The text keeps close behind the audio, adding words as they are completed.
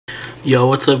Yo,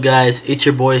 what's up, guys? It's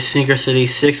your boy Sneaker City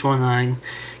 619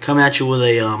 coming at you with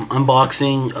a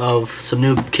unboxing of some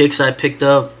new kicks I picked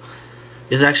up.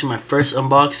 This is actually my first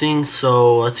unboxing,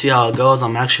 so let's see how it goes.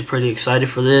 I'm actually pretty excited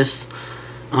for this.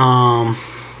 I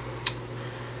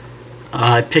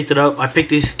picked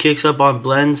these kicks up on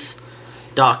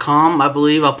blends.com, I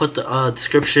believe. I'll put the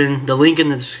the link in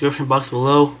the description box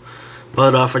below.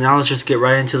 But for now, let's just get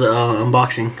right into the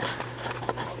unboxing.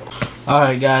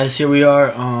 Alright, guys, here we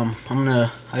are. I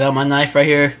got my knife right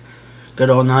here.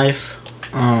 Good old knife.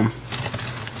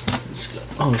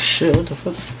 Oh shit, what the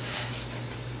fuck?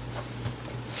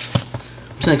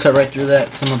 I'm just gonna cut right through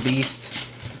that because I'm a beast.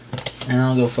 And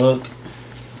I'll go fuck.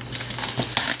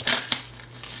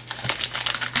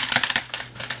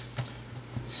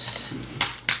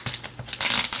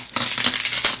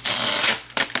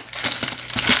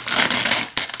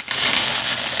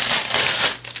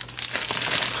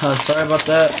 Sorry about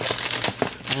that.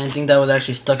 I didn't think that was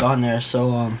actually stuck on there.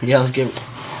 So yeah, let's get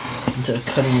into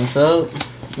cutting this up.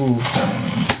 Ooh.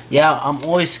 Yeah, I'm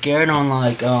always scared on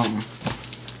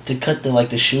to cut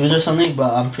the shoes or something,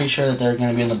 but I'm pretty sure that they're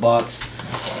gonna be in the box.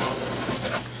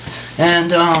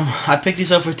 And I picked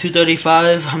these up for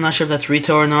 $2.35. I'm not sure if that's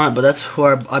retail or not, but that's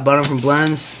where I bought them from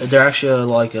Blends. They're actually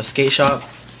like a skate shop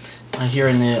here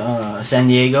in the San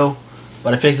Diego,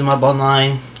 but I picked them up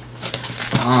online.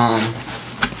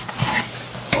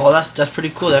 Oh, that's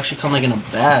pretty cool. They actually come like in a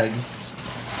bag.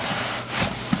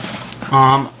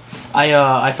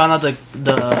 I found out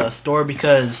the store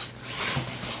because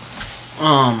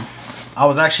I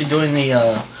was actually doing the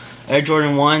Air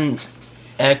Jordan 1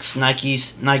 X Nike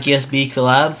SB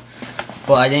collab,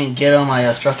 but I didn't get them.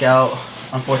 I struck out,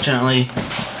 unfortunately.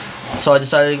 So I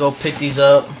decided to go pick these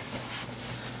up.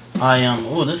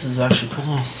 Oh, this is actually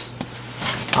pretty nice.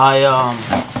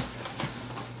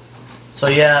 So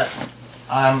yeah,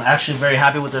 I'm actually very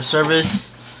happy with their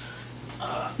service.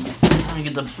 Let me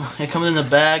get it comes in the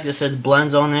bag that says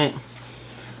Blends on it.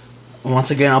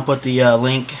 Once again, I'll put the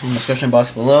link in the description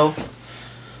box below.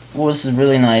 Oh, this is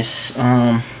really nice.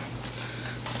 Yeah,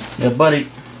 buddy.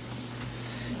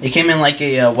 It came in like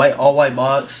a all white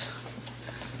box.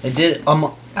 It did.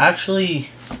 Actually,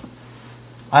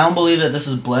 I don't believe that this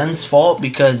is Blends' fault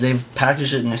because they've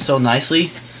packaged it so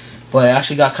nicely, but it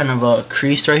actually got kind of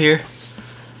creased right here.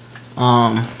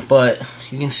 But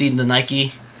you can see the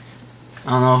Nike.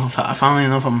 I don't know if I finally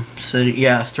know if I'm sitting.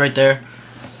 Yeah, it's right there.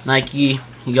 Nike.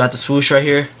 You got the swoosh right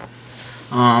here.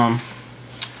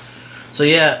 So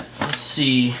yeah, let's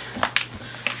see.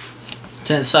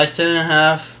 Size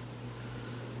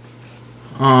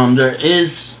 10.5. There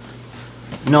is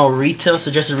no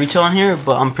suggested retail on here,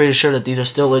 but I'm pretty sure that these are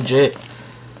still legit.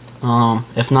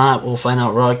 If not, we'll find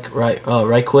out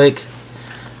right quick.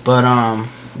 But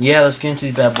yeah, let's get into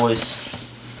these bad boys.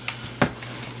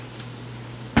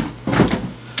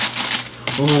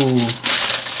 Ooh.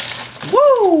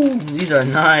 Woo! These are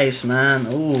nice, man.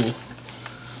 Ooh.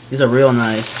 These are real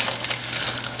nice.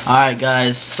 Alright,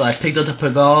 guys. So I picked up the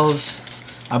Pagals.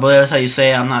 I believe that's how you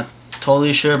say it. I'm not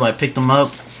totally sure, but I picked them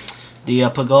up. The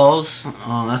Pagals.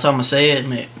 That's how I'm going to say it.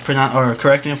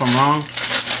 Correct me if I'm wrong.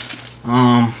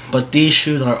 But these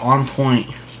shoes are on point.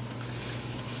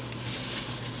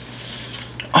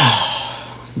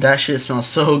 That shit smells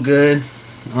so good.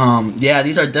 Yeah,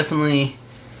 these are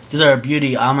a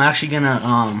beauty. I'm actually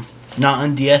gonna not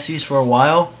unds these for a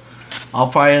while. I'll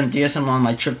probably unds them on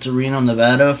my trip to Reno,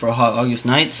 Nevada for Hot August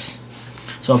Nights.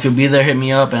 So if you'll be there, hit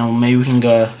me up and maybe we can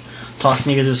go talk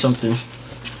sneakers or something.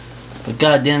 But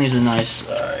goddamn, these are nice.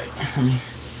 Alright, let me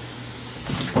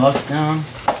put the box down.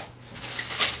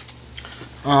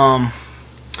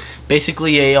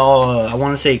 Basically I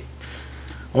want to say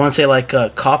like a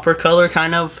copper color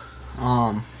kind of.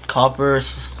 Copper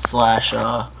slash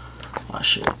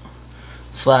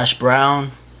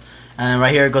brown, and then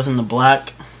right here it goes in the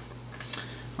black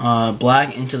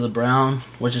into the brown,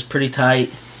 which is pretty tight.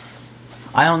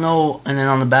 I don't know. And then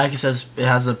on the back it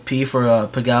has a P for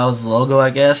Pagal's logo, I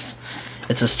guess.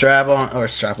 It's a strap that has a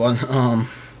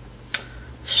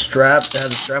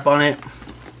strap on it.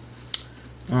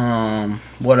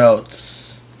 What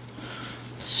else?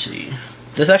 Let's see.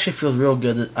 This actually feels real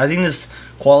good. I think this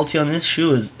quality on this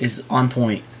shoe is on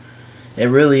point. It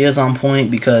really is on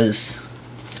point because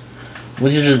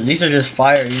these are just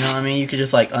fire. You know what I mean? You could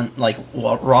just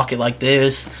rock it like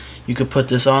this. You could put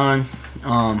this on.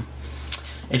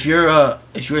 If you're a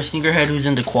sneakerhead who's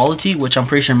into quality, which I'm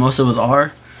pretty sure most of us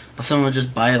are, but someone will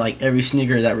just buy like every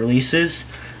sneaker that releases.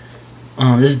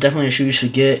 This is definitely a shoe you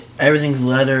should get. Everything's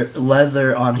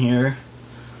leather on here.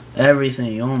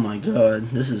 Everything. Oh my god.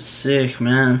 This is sick,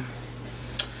 man.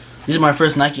 These are my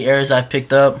first Nike Airs I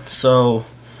picked up. So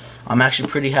I'm actually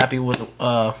pretty happy with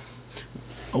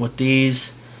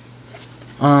these.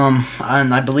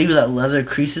 And I believe that leather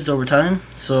creases over time,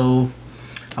 so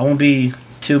I won't be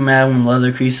too mad when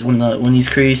leather crease when these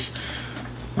crease.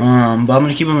 But I'm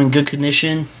gonna keep them in good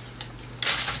condition.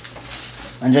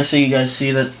 And just so you guys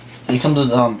see that it comes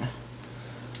with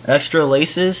extra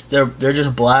laces. They're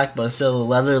just black, but instead of the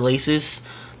leather laces,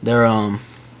 they're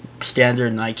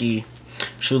standard Nike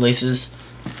shoelaces.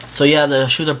 So yeah, the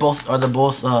shoes are both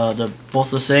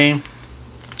the same.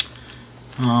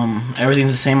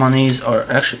 Everything's the same on these, or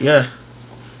actually, yeah,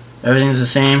 everything's the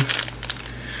same.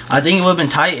 I think it would have been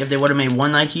tight if they would have made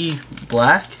one Nike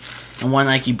black and one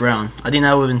Nike brown. I think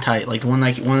that would have been tight, like one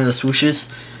of the swooshes.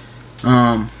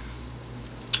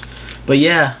 But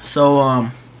yeah, so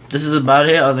this is about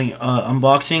it. I think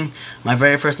unboxing, my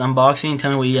very first unboxing.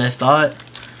 Tell me what you guys thought.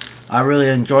 I really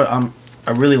enjoy.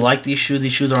 I really like these shoes.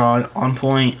 These shoes are on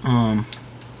point. I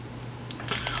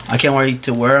can't wait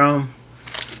to wear them.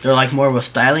 They're like more of a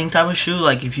styling type of shoe.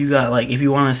 Like if you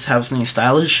want to have something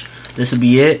stylish, this would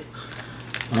be it.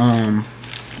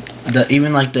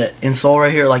 Even like the insole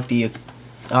right here, like I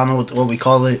don't know what we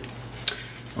call it.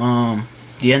 The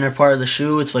inner part of the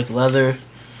shoe, it's like leather.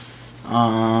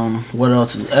 What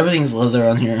else? Everything's leather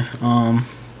on here.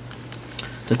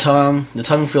 The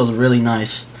tongue feels really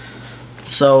nice.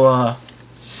 So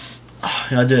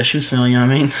gotta do a shoe smell, you know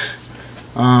what I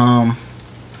mean?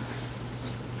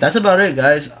 That's about it,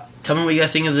 guys. Tell me what you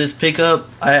guys think of this pickup.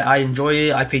 I enjoy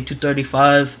it. I paid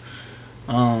 $235.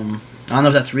 I don't know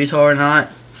if that's retail or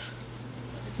not,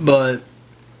 but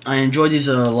I enjoy these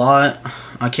a lot.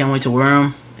 I can't wait to wear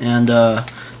them. And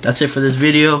that's it for this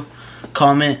video.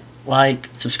 Comment, like,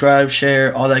 subscribe,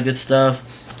 share, all that good stuff.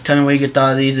 Tell me what you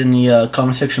thought of these in the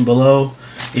comment section below.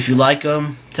 If you like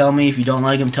them, tell me. If you don't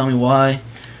like them, tell me why.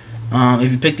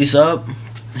 If you pick these up,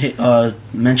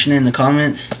 mention it in the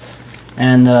comments.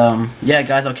 And yeah,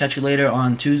 guys, I'll catch you later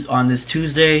on this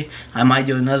Tuesday. I might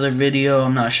do another video.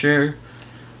 I'm not sure,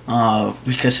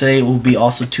 because today will be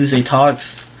also Tuesday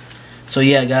Talks. So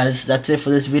yeah, guys, that's it for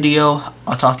this video.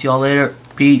 I'll talk to y'all later.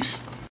 Peace.